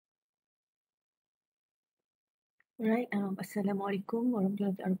Alright, Assalamualaikum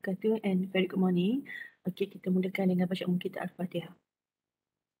warahmatullahi wabarakatuh and very good morning. Okay, kita mulakan dengan bacaan kita Al-Fatihah.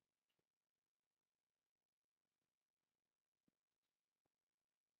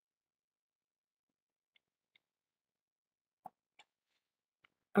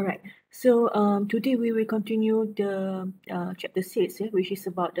 Alright, so today we will continue the chapter 6, which is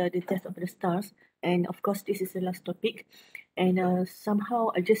about the test of the stars. And of course, this is the last topic. And somehow,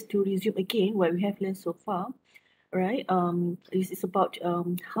 just to resume again what we have learned so far, right? This is about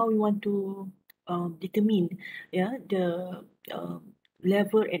how we want to determine, the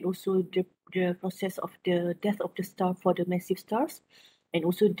level and also the process of the death of the star for the massive stars, and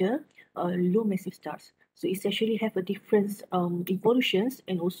also the low massive stars. So it's actually have a different evolutions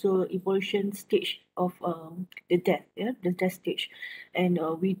and also evolution stage of the death, the death stage. And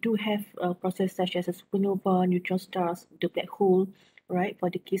we do have a process such as a supernova, neutron stars, the black hole, right? For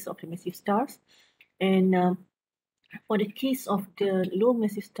the case of the massive stars, and for the case of the low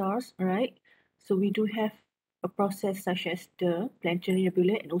massive stars, right? So we do have a process such as the planetary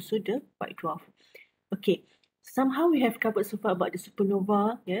nebula and also the white dwarf. Okay, somehow we have covered so far about the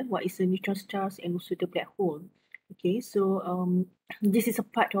supernova, what is a neutron stars and also the black hole. Okay, so this is a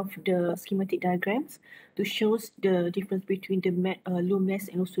part of the schematic diagrams to show the difference between the low mass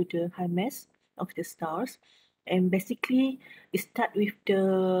and also the high mass of the stars. And basically, it start with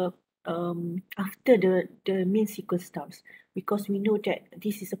the after the main sequence stars, because we know that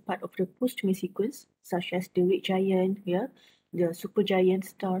this is a part of the post main sequence, such as the red giant, the supergiant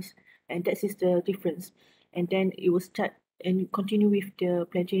stars, and that is the difference. And then it will start and continue with the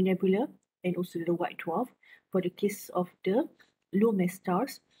planetary nebula and also the white dwarf for the case of the low mass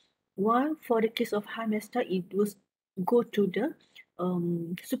stars, while for the case of high mass star, it will go to the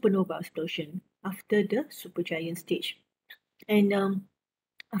supernova explosion after the supergiant stage. And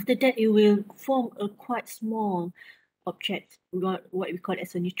after that, it will form a quite small object, what we call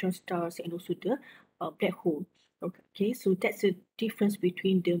as a neutron stars and also the black hole. Okay, so that's the difference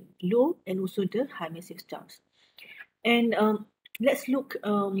between the low and also the high massive stars. And let's look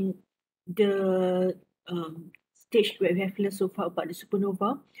the stage where we have learned so far about the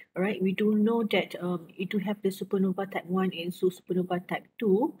supernova. All right, we do know that it do have the supernova type 1 and so supernova type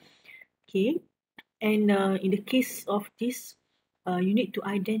 2. Okay, and in the case of this, you need to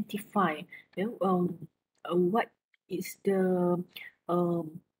identify what is the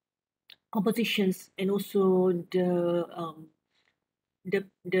compositions and also the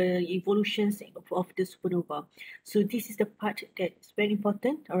evolutions of the supernova. So this is the part that's very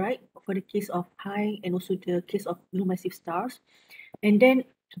important, all right, for the case of high and also the case of low massive stars. And then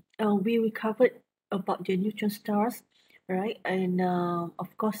we covered about the neutron stars, right? And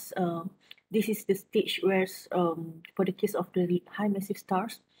of course, this is the stage where for the case of the high massive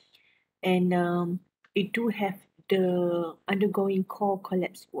stars, and it do have the undergoing core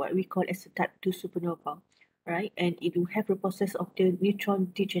collapse, what we call as a type 2 supernova, right? And it will have a process of the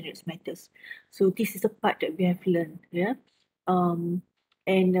neutron degenerates matters. So this is the part that we have learned,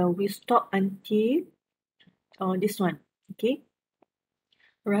 and we stop until this one, okay?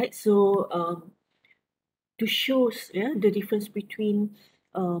 Right, so to show the difference between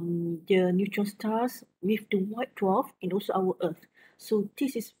the neutron stars with the white dwarf and also our Earth. So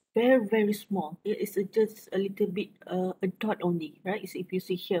this is very, very small. It is just a little bit a dot only, right? So if you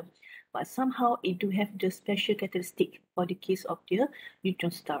see here, but somehow it do have the special characteristic for the case of the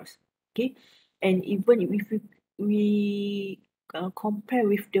neutron stars. Okay, and even if we compare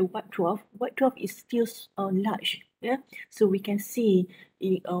with the white dwarf is still large. So we can see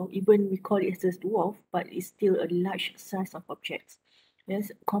even we call it as a dwarf, but it's still a large size of objects,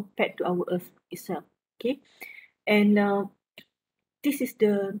 yes, compared to our Earth itself. Okay, and this is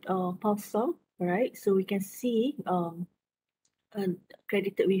the pulsar, right? So we can see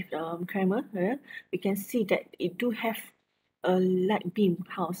credited with Kramer, we can see that it do have a light beam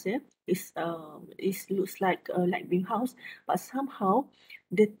house. It looks like a light beam house, but somehow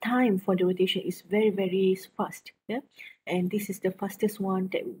the time for the rotation is very, very fast. And this is the fastest one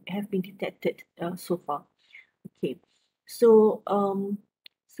that have been detected so far. Okay, so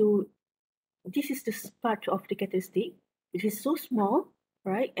so this is the part of the characteristic. It is so small,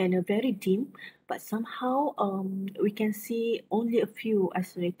 right, and very dim, but somehow we can see only a few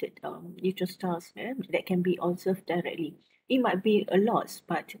isolated neutron stars that can be observed directly. It might be a lot,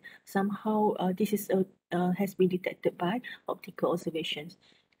 but somehow this is has been detected by optical observations.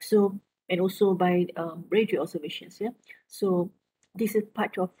 So, and also by radio observations. So this is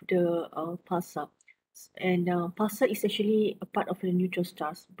part of the pulsar. And pulsar is actually a part of the neutron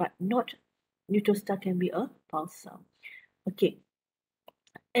stars, but not neutron star can be a pulsar. Okay,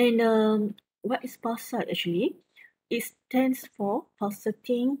 and what is pulsar actually? it stands for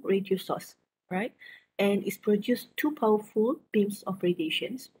pulsating radio source, right? And it produces two powerful beams of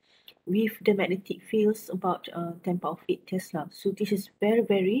radiations with the magnetic fields about 10 power of 8 Tesla. So this is very,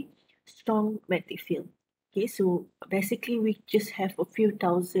 very strong magnetic field. Okay, so basically we just have a few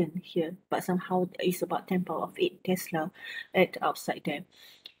thousand here, but somehow it's about 10 power of 8 Tesla at outside there.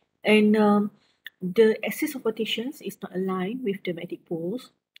 And the axis of rotations is not aligned with the magnetic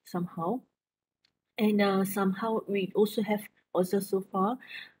poles somehow. And somehow we also have observed so far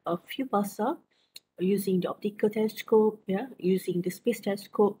a few pulsar using the optical telescope, using the space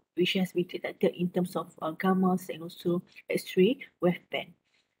telescope, which has been detected in terms of gammas and also X-ray waveband.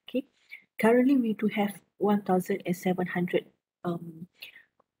 Okay, currently we do have 1,700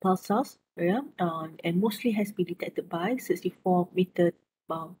 pulsars, and mostly has been detected by 64-meter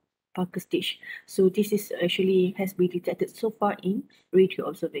Parker stage. So this is actually has been detected so far in radio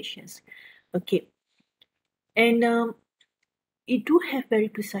observations. Okay, and it do have very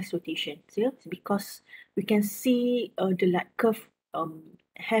precise rotations, because we can see the light curve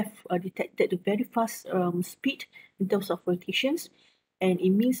have detected a very fast speed in terms of rotations, and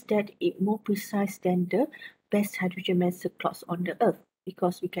it means that it more precise than the best hydrogen mass clouds on the Earth,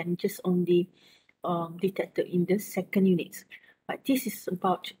 because we can just only detect it in the second units. But this is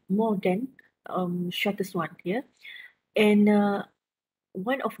about more than shortest one here, and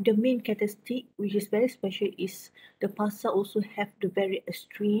one of the main characteristic which is very special is the pulsar also have the very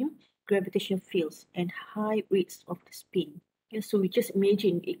extreme gravitational fields and high rates of the spin. Yeah, so we just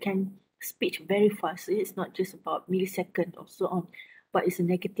imagine it can speed very fast. It's not just about millisecond or so on, but it's a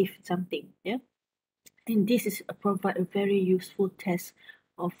negative something. Yeah, and this is provide a very useful test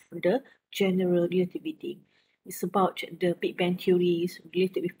of the general relativity. It's about the Big Bang theories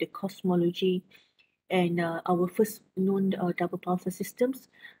related with the cosmology, and our first known double pulsar systems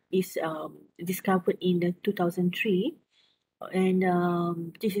is discovered in 2003, and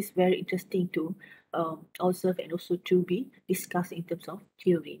this is very interesting to observe and also to be discussed in terms of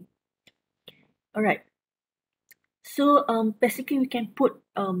theory. All right. So basically we can put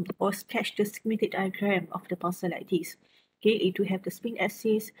or sketch the schematic diagram of the pulsar like this. Okay, it will have the spin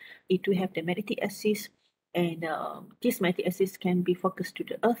axis, it will have the magnetic axis, and this magnetic axis can be focused to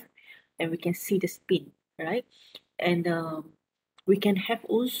the Earth, and we can see the spin, right? And we can have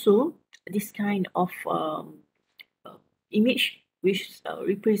also this kind of uh, image which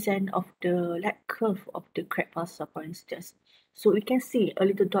represent of the light curve of the crab pulsar, for instance. So we can see a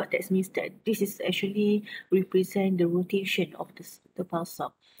little dot that means that this is actually represent the rotation of the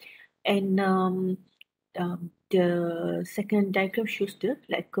pulsar. And the second diagram shows the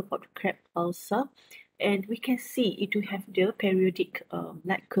light curve of the crab pulsar, and we can see it will have the periodic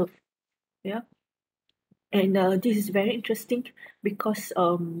light curve. Yeah, and this is very interesting because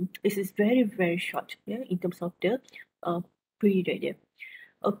this is very, very short, in terms of the period. Yeah.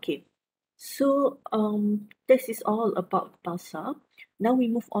 Okay, so this is all about pulsar. Now we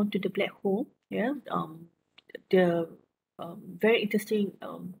move on to the black hole. Yeah, the very interesting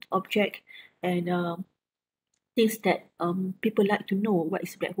object, and things that people like to know what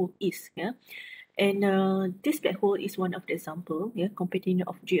is black hole is. Yeah, and this black hole is one of the example. Yeah, component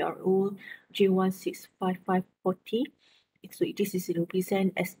of GRO J165540. So this is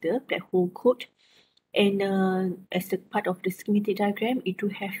represent as the black hole code, and as a part of the schematic diagram, it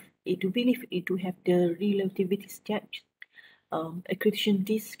will have the relativity steps, accretion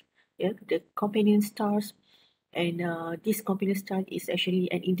disk, the companion stars, and this companion star is actually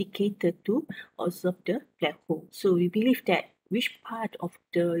an indicator to observe the black hole. So we believe that which part of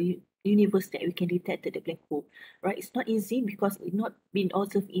the universe that we can detect the black hole, right? It's not easy because it's not been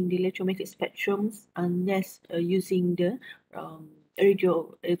observed in the electromagnetic spectrums unless using the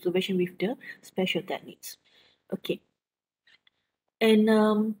radio observation with the special techniques. Okay, and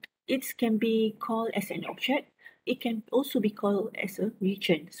it can be called as an object. It can also be called as a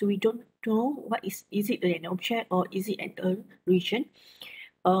region. So we don't know what is it an object or is it a region.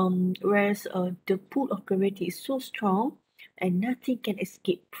 Whereas the pull of gravity is so strong and nothing can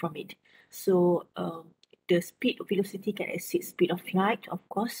escape from it. So the speed of velocity can exceed speed of light, of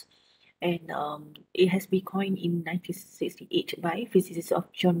course, and it has been coined in 1968 by physicist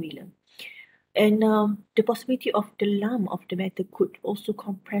of John Wheeler. And the possibility of the lump of the matter could also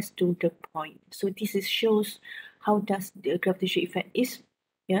compress to the point. So this shows how does the gravitational effect is,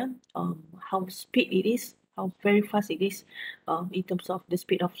 how speed it is, how very fast it is, in terms of the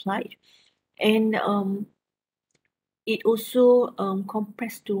speed of light, and it also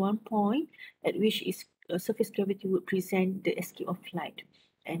compressed to one point at which its surface gravity would present the escape of light,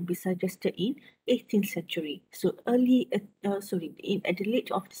 and be suggested in 18th century. So at the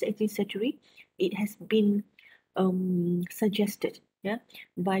late of the 18th century, it has been suggested, yeah,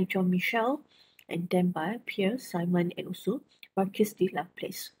 by John Michel and then by Pierre Simon and also Marquis de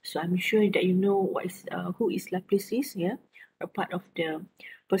Laplace. So I'm sure that you know what is who is Laplace is, yeah, a part of the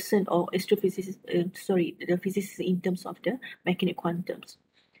person or astrophysicist, the physicist in terms of the mechanical quantums.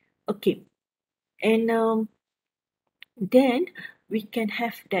 Okay, and then we can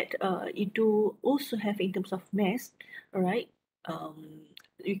have that it do also have in terms of mass, all right. Um,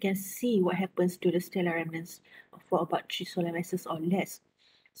 you can see what happens to the stellar remnants for about 3 solar masses or less.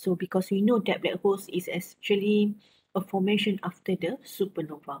 So because we know that black holes is actually a formation after the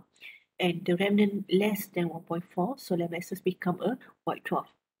supernova, and the remnant less than 1.4 solar masses become a white dwarf.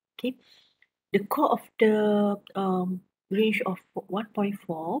 Okay, the core of the range of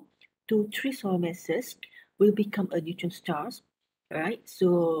 1.4 to 3 solar masses will become a neutron stars. Right.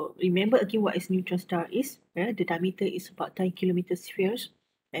 So remember again what is neutron star is. Right? The diameter is about 10 kilometer spheres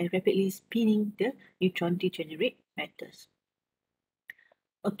and rapidly spinning the neutron degenerate matters.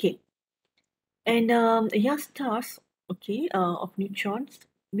 Okay. And young stars, okay, of neutrons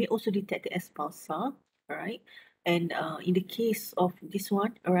may also detect as pulsar, all right. And in the case of this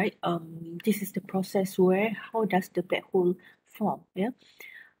one, all right, this is the process where how does the black hole form? Yeah.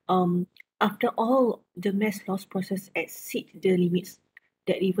 Um, After all the mass loss process exceed the limits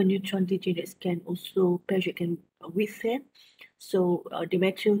that even neutron degenerates can also pressure can withstand, so the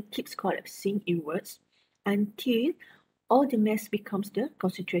material keeps collapsing inwards until all the mass becomes the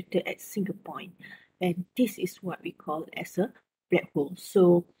concentrated at single point, and this is what we call as a black hole.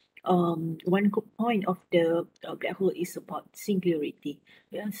 So one good point of the black hole is about singularity.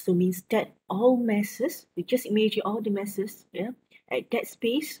 Yeah, so means that all masses, you just imagine all the masses, yeah, at that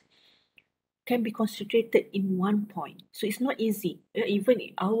space can be concentrated in one point. So it's not easy. Even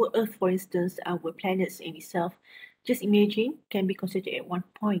our Earth, for instance, our planets in itself, just imagine can be concentrated at one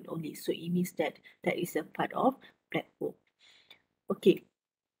point only. So it means that that is a part of black hole. Okay,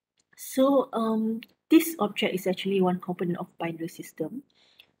 so this object is actually one component of binary system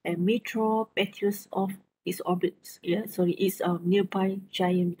and may draw materials of its orbits. Yeah, sorry, its nearby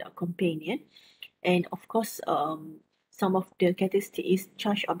giant companion, and of course, some of the characteristic is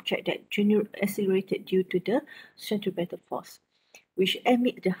charged object that accelerated due to the centripetal force, which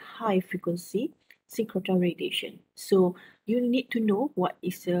emit the high frequency synchrotron radiation. So you need to know what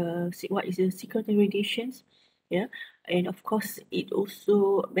is the synchrotron radiations, yeah, and of course it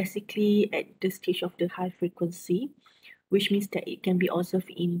also basically at the stage of the high frequency, which means that it can be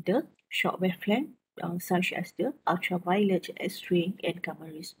observed in the short wavelength, such as the ultraviolet, X-ray, and gamma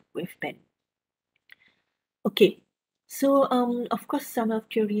rays waveband. Okay, so of course, some of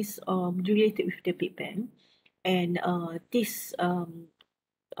theories related with the Big Bang, and this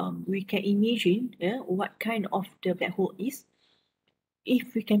we can imagine, yeah, what kind of the black hole is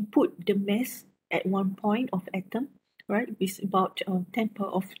if we can put the mass at one point of atom, right? It's about 10 power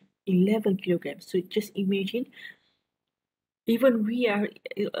of 11 kilograms. So just imagine, even we are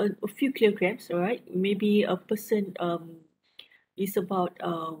a few kilograms, all right? Maybe a person is about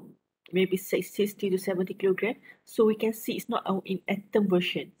maybe say 60 to 70 kilogram. So we can see it's not in atom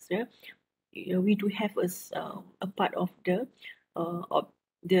versions. Yeah, we do have a part of the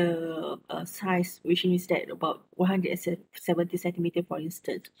size, which means that about 170 centimeter, for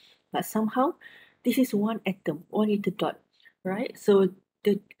instance. But somehow, this is one atom, one little dot, right? So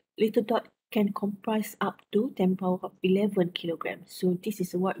the little dot can comprise up to 10 power of 11 kilograms. So this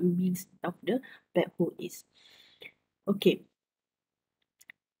is what it means of the black hole is. Okay,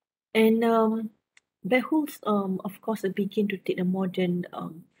 and black holes, of course, begin to take a modern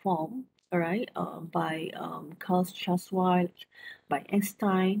form, all right, by Carl Schwarzschild, by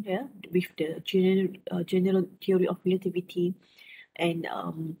Einstein, yeah, with the general theory of relativity, and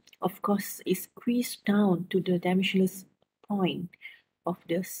of course, is squeezed down to the dimensionless point of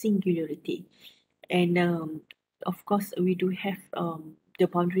the singularity. And of course, we do have the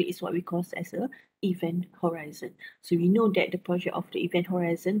boundary is what we call as a event horizon. So we know that the project of the event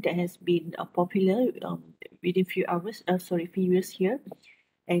horizon that has been popular within few hours, few years here.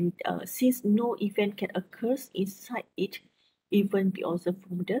 And since no event can occur inside it, even be observed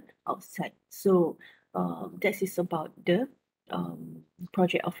from the outside. So that is about the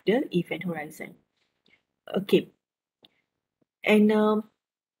project of the event horizon. Okay, and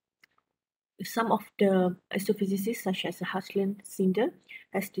some of the astrophysicists, such as Haslund Cinder,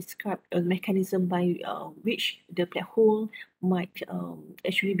 has described a mechanism by which the black hole might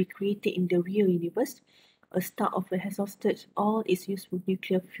actually be created in the real universe. A star of has exhausted all its useful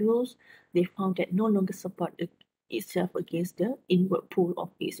nuclear fuels. They found that no longer support itself against the inward pull of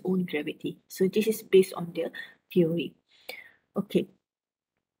its own gravity. So this is based on the theory. Okay,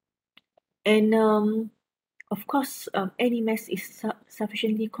 and Of course, any mass is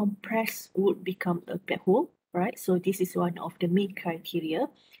sufficiently compressed would become a black hole, right? So this is one of the main criteria.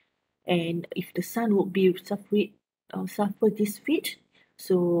 And if the sun would be suffer this fate,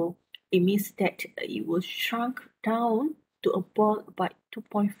 so it means that it will shrunk down to a ball about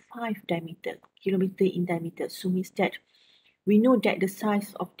 2.5 kilometer in diameter. So means that we know that the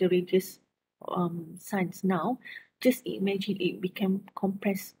size of the radius science now, just imagine it became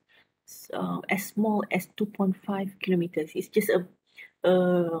compressed as small as 2.5 kilometers. It's just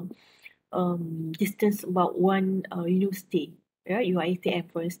a distance about one university, yeah,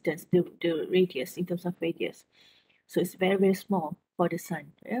 UITM for instance, the radius in terms of radius. So it's very, very small for the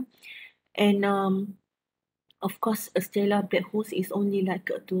sun. Yeah? And of course, a stellar black hole is only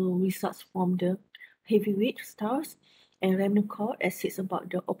likely to result from the heavyweight stars and remnant core as it's about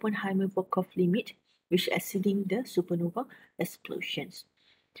the Oppenheimer-Volkoff limit, which exceeding the supernova explosions.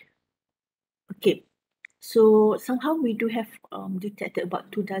 Okay, so somehow we do have detected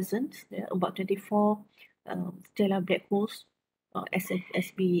about 2 dozen, about 24 stellar black holes as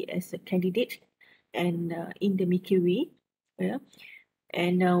a candidate, and in the Milky Way. Yeah.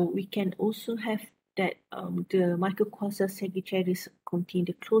 And we can also have that the microquasar Sagittarius contain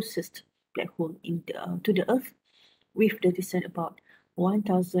the closest black hole to the Earth, with the distance about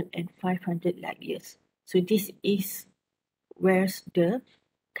 1,500 light years. So this is where the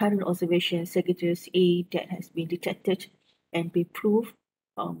current observation Sagittarius A that has been detected and been proved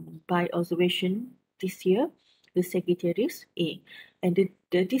by observation this year, the Sagittarius A. And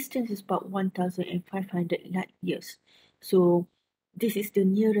the distance is about 1,500 light years. So this is the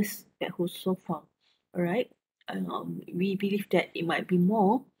nearest black hole so far. All right. We believe that it might be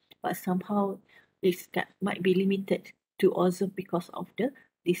more, but somehow might be limited to observe because of the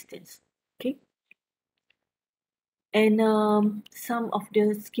distance. Okay. And some of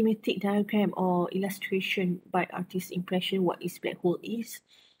the schematic diagram or illustration by artist impression what is black hole is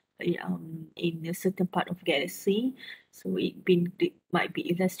in a certain part of galaxy. So it might be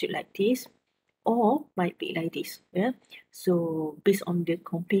illustrated like this, or might be like this. Yeah. So based on the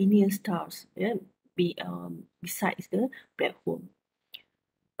companion stars, yeah, besides the black hole.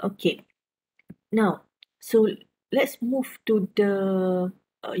 Okay. Now, so let's move to the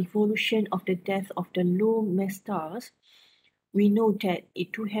evolution of the death of the low mass stars. We know that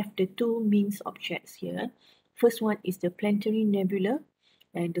it do have the two main objects here. First one is the planetary nebula,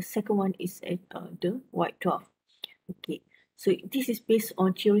 and the second one is the white dwarf. Okay, so this is based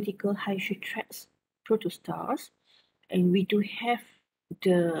on theoretical hydrogen tracks protostars, and we do have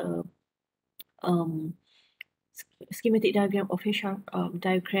the um, schematic diagram of Fisher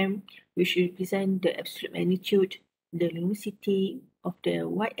diagram, which represent the absolute magnitude, the luminosity of the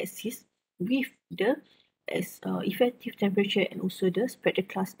y-axis with the effective temperature and also the spectral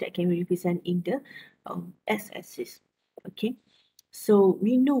class that can be represented in the x-axis. Okay, so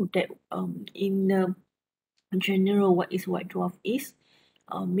we know that in general what is white dwarf is.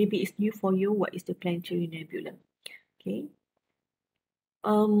 Maybe it's new for you. What is the planetary nebula? Okay,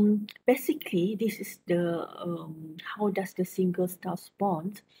 basically, this is the how does the single star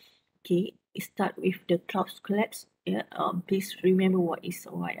spawn? Okay, it start with the clouds collapse. Yeah, please remember what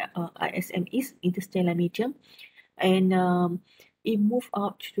ISM is, interstellar medium, and it move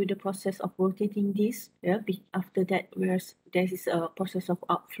out through the process of rotating this. Yeah, after that, whereas there is a process of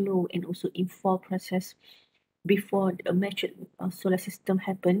outflow and also inflow process before a mature solar system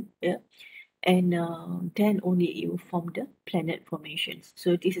happen. Yeah, and then only it will form the planet formations.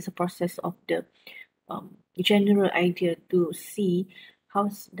 So this is a process of the general idea to see how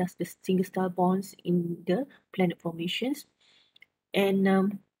does the single star bonds in the planet formations.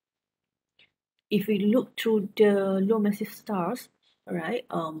 And if we look through the low massive stars, right,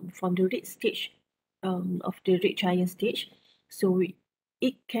 from the red stage of the red giant stage, so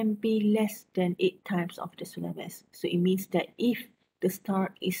it can be less than 8 times of the solar mass. So it means that if the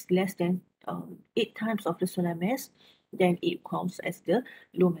star is less than 8 times of the solar mass, then it counts as the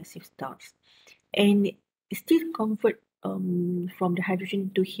low massive stars. And it still convert from the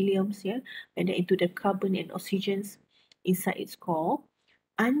hydrogen to heliums, yeah, and then into the carbon and oxygens inside its core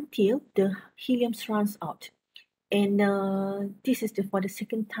until the helium runs out. And this is for the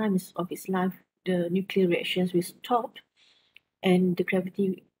second time of its life, the nuclear reactions will stop and the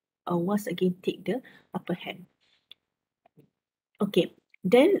gravity once again take the upper hand. Okay,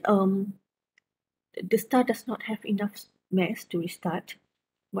 then the star does not have enough mass to restart.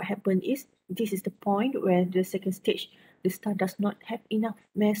 What happened is, this is the point where the second stage, the star does not have enough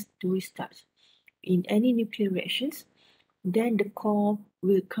mass to restart. In any nuclear reactions, then the core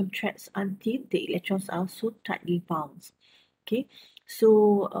will contract until the electrons are so tightly bound. Okay,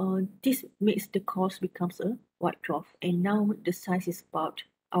 So this makes the cause becomes a white dwarf, and now the size is about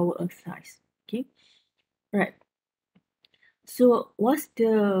our Earth size. Okay, right. So once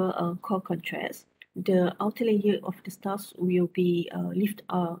the core contracts, the outer layer of the stars will be lift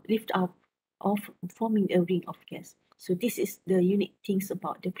up of forming a ring of gas. So this is the unique things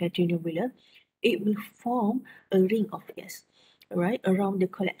about the planetary nebula. It will form a ring of gas, right, around the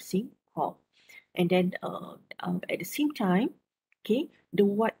collapsing core, and then at the same time, okay, the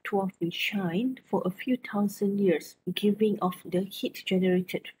white dwarf will shine for a few thousand years, giving off the heat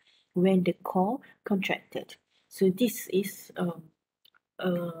generated when the core contracted. So this is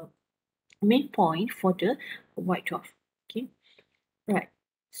a main point for the white dwarf. Okay, right.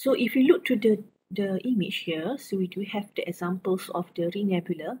 So if you look to the image here, so we do have the examples of the ring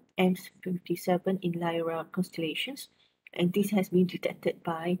nebula M57 in Lyra constellations, and this has been detected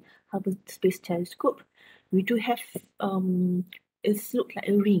by Hubble Space Telescope. We do have it's look like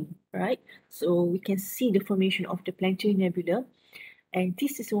a ring, right? So we can see the formation of the planetary nebula, and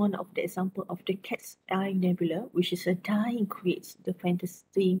this is one of the example of the Cat's Eye Nebula, which is a dying creates the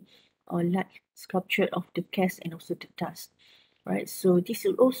fantasy or light sculpture of the gas and also the dust, right? So this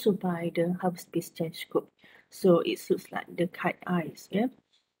is also by the Hubble Space Telescope. So it looks like the cat eyes, yeah.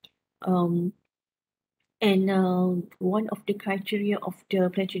 Um, and one of the criteria of the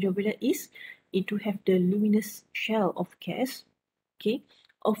planetary nebula is it to have the luminous shell of gas, okay,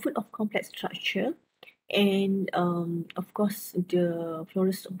 often of complex structure, and of course the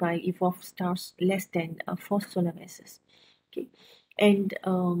fluoresced by evolved stars less than 4 solar masses. Okay, and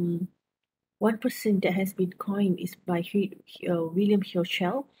one person that has been coined is by William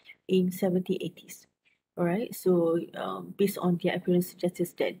Herschel in 1780s. All right, so based on their appearance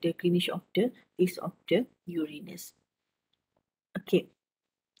suggests that the greenish of the is of the Uranus. Okay,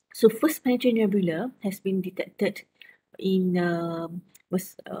 so first planetary nebula has been detected in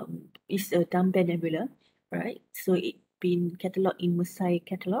is a dumbbell nebula, right? So it been catalogued in Messiah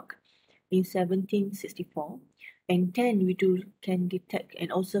catalog in 1764, and then we can detect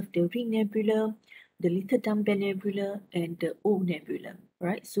and observe the ring nebula, the little dumbbell nebula, and the O nebula,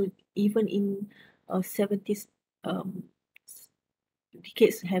 right? So even in 70s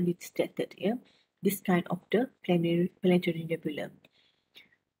decades have been detected, yeah, this kind of the planetary nebula.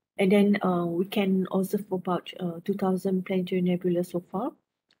 And then we can also about 2000 planetary nebula so far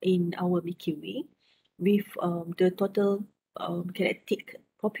in our Milky Way, with the total galactic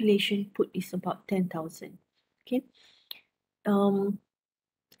population put is about 10,000. Okay, um,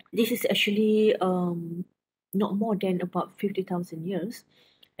 this is actually not more than about 50,000 years,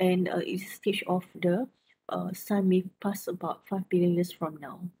 and it's stage of the sun may pass about 5 billion years from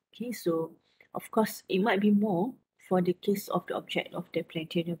now. Okay, so of course it might be more for the case of the object of the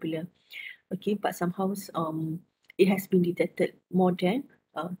planetary nebula. Okay, but somehow it has been detected more than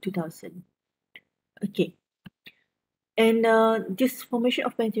 2000. Okay, and this formation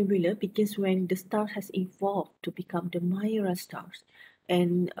of nebula begins when the star has evolved to become the Mira stars,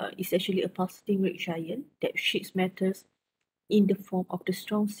 and it's actually a pulsating red giant that shoots matters in the form of the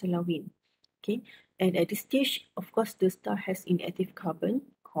strong stellar wind. Okay, and at this stage, of course, the star has inactive carbon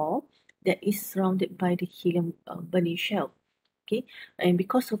core that is surrounded by the helium burning shell. Okay, and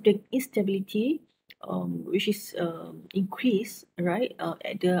because of the instability, which is increased right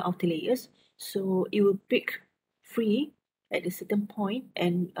at the outer layers, so it will break free at a certain point,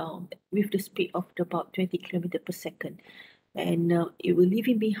 and with the speed of about 20 kilometers per second, and it will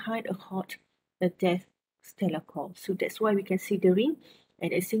leaving behind a hot, a death stellar core. So that's why we can see the ring,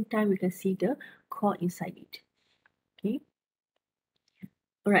 and at the same time we can see the core inside it. Okay,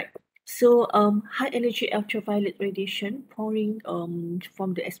 all right. So high energy ultraviolet radiation pouring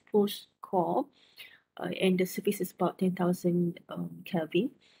from the exposed core, and the surface is about 10,000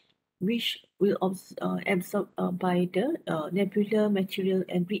 Kelvin, which will absorb by the nebular material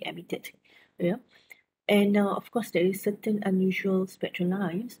and re-emitted. Yeah. And of course, there is certain unusual spectral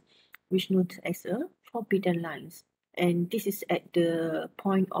lines, which known as a forbidden lines. And this is at the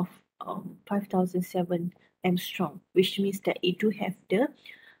point of 5007 Armstrong, which means that it do have the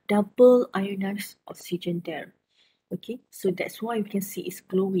double ionized oxygen there. Okay, so that's why you can see it's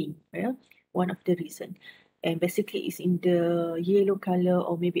glowing. Yeah, one of the reason. And basically, it's in the yellow color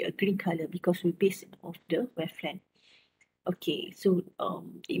or maybe a green color because we base it off the wavelength. Okay, so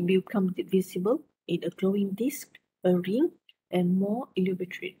it will become visible in a glowing disc, a ring, and more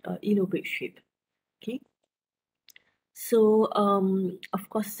elaborate shape. Okay, so of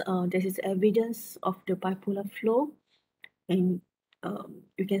course, there is evidence of the bipolar flow, and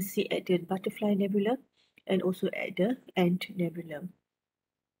you can see at the butterfly nebula and also at the ant nebula.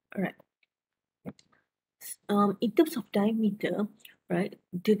 All right. In terms of diameter, right?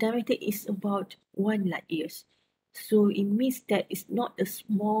 The diameter is about 1 light years. So it means that it's not a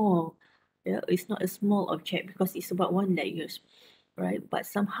small, it's not a small object because it's about 1 light years, right? But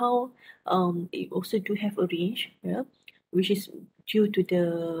somehow it also do have a range, which is due to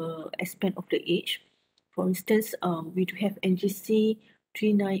the aspect of the age. For instance, we do have NGC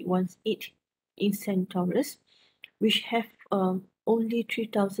 3918 in Centaurus, which have only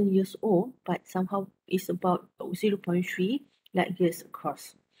 3,000 years old, but somehow is about 0.3 light years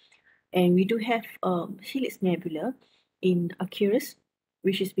across. And we do have Helix Nebula in Aquarius,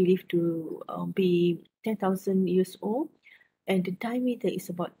 which is believed to be 10,000 years old, and the diameter is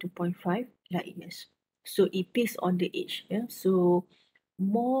about 2.5 light years. So it based on the age. Yeah. So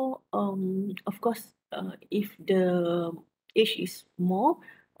more, of course, if the age is more,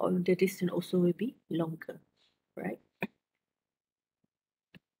 or the distance also will be longer, right?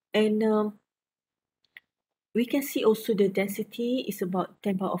 And we can see also the density is about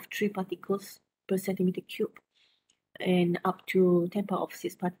 10 power of 3 particles per centimeter cube and up to 10 power of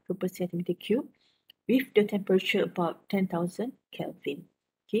 6 particles per centimeter cube with the temperature about 10,000 Kelvin.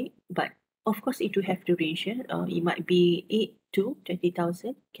 Okay, but of course it will have the range. It might be 8 to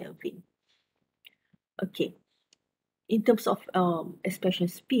 20,000 Kelvin. Okay, in terms of expansion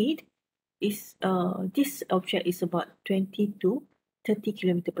speed, this object is about 20 to 30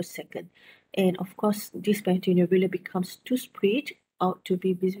 kilometer per second. And of course, this planetary nebula becomes too spread out to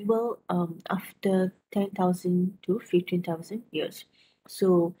be visible after 10,000 to 15,000 years.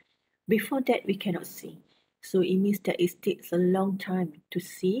 So before that, we cannot see. So it means that it takes a long time to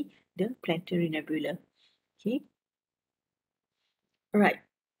see the planetary nebula. Okay, all right.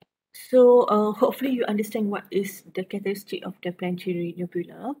 So hopefully you understand what is the characteristic of the planetary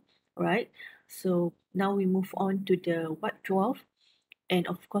nebula, right? So now we move on to the white dwarf, and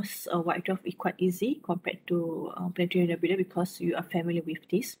of course, white dwarf is quite easy compared to planetary nebula because you are familiar with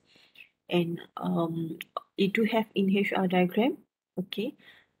this, and it do have in HR diagram, okay,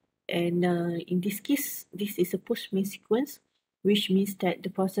 and in this case, this is a post-main sequence, which means that the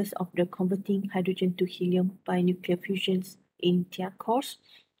process of the converting hydrogen to helium by nuclear fusions in their course,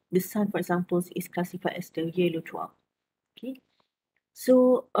 the sun, for example, is classified as the yellow dwarf. Okay,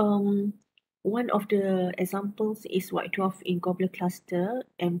 so one of the examples is white dwarf in Goblet cluster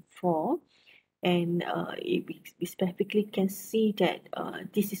M4, and we specifically can see that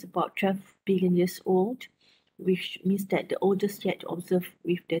this is about 12 billion years old, which means that the oldest yet observed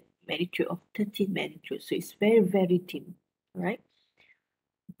with the magnitude of 13 magnitude. So it's very, very dim, right?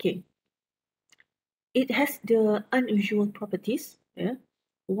 Okay. It has the unusual properties. Yeah.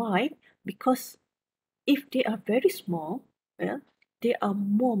 Why? Because if they are very small, yeah, they are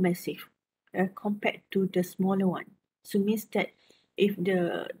more massive compared to the smaller one. So means that if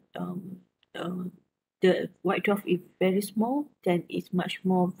um, uh, the white dwarf is very small, then it's much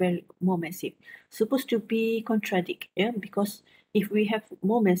more massive. Supposed to be contradict, yeah, because if we have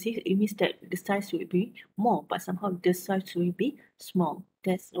more massive, it means that the size will be more, but somehow the size will be small.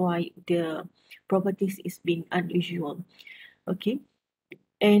 That's why the properties is being unusual. Okay,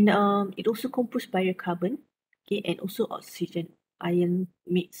 and it also composed by a carbon, okay, and also oxygen ion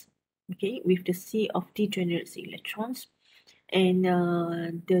mix, okay, with the sea of degeneracy electrons, and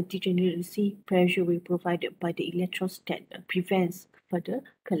the degeneracy pressure will be provided by the electrons that prevents further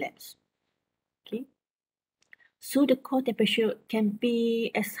collapse. Okay, so the core temperature can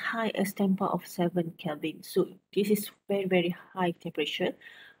be as high as 10 power of 7 Kelvin. So this is very, very high temperature.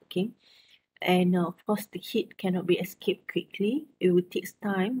 Okay, and of course the heat cannot be escaped quickly. It will take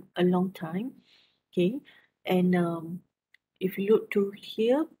time, a long time. Okay, and if you look to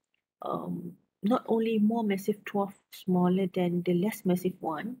here, not only more massive dwarf smaller than the less massive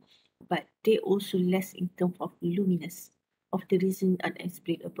one, but they also less in terms of luminous, of the reason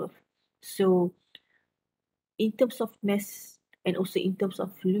unexplained above. So in terms of mass and also in terms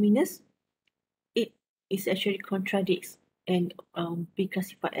of luminous, it is actually contradicts and be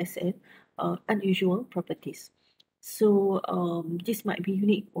classified as an unusual properties. So this might be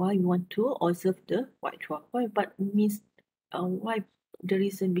unique why we want to observe the white dwarf. Why? But means why the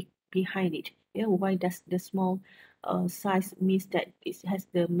reason behind it? Yeah, why does the small size means that it has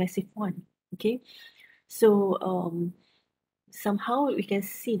the massive one? Okay, so somehow we can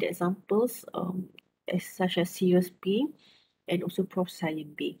see the examples as such as Sirius B and also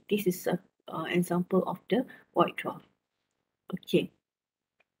Procyon B. This is a example of the white dwarf. Okay.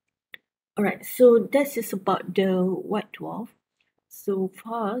 All right. So that is about the white dwarf. So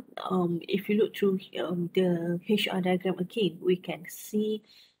far, if you look through the HR diagram again, we can see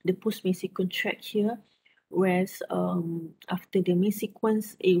the post-main sequence track here, whereas after the main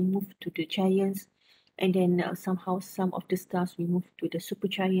sequence, it moved to the giants, and then somehow some of the stars we move to the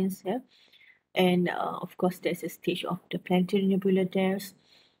supergiants. Yeah, and of course there's a stage of the planetary nebula there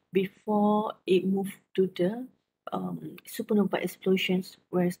before it moved to the supernova explosions,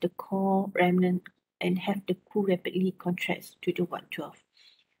 whereas the core remnant and have the cool rapidly contracts to the white dwarf.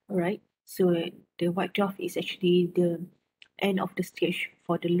 All right, so the white dwarf is actually the end of the stage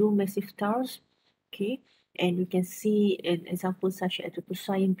for the low massive stars. Okay, and we can see an example such as the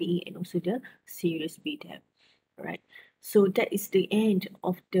Procyon B and also the Sirius B there. All right, so that is the end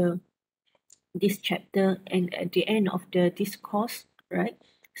of the this chapter and at the end of the discourse, right?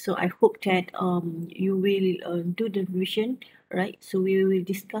 So I hope that you will do the revision, right? So we will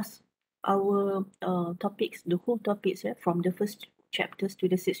discuss our topics, the whole topics, yeah, from the first chapters to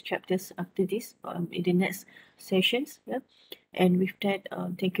the six chapters after this in the next sessions, yeah. And with that,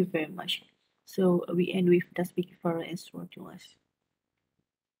 thank you very much. So we end with Tasbih Farah and Surah to us.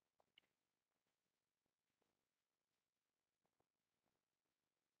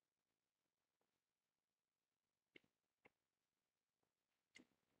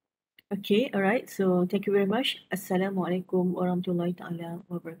 Okay, all right. So thank you very much. Assalamualaikum warahmatullahi taala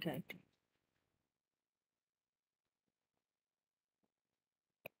wabarakatuh.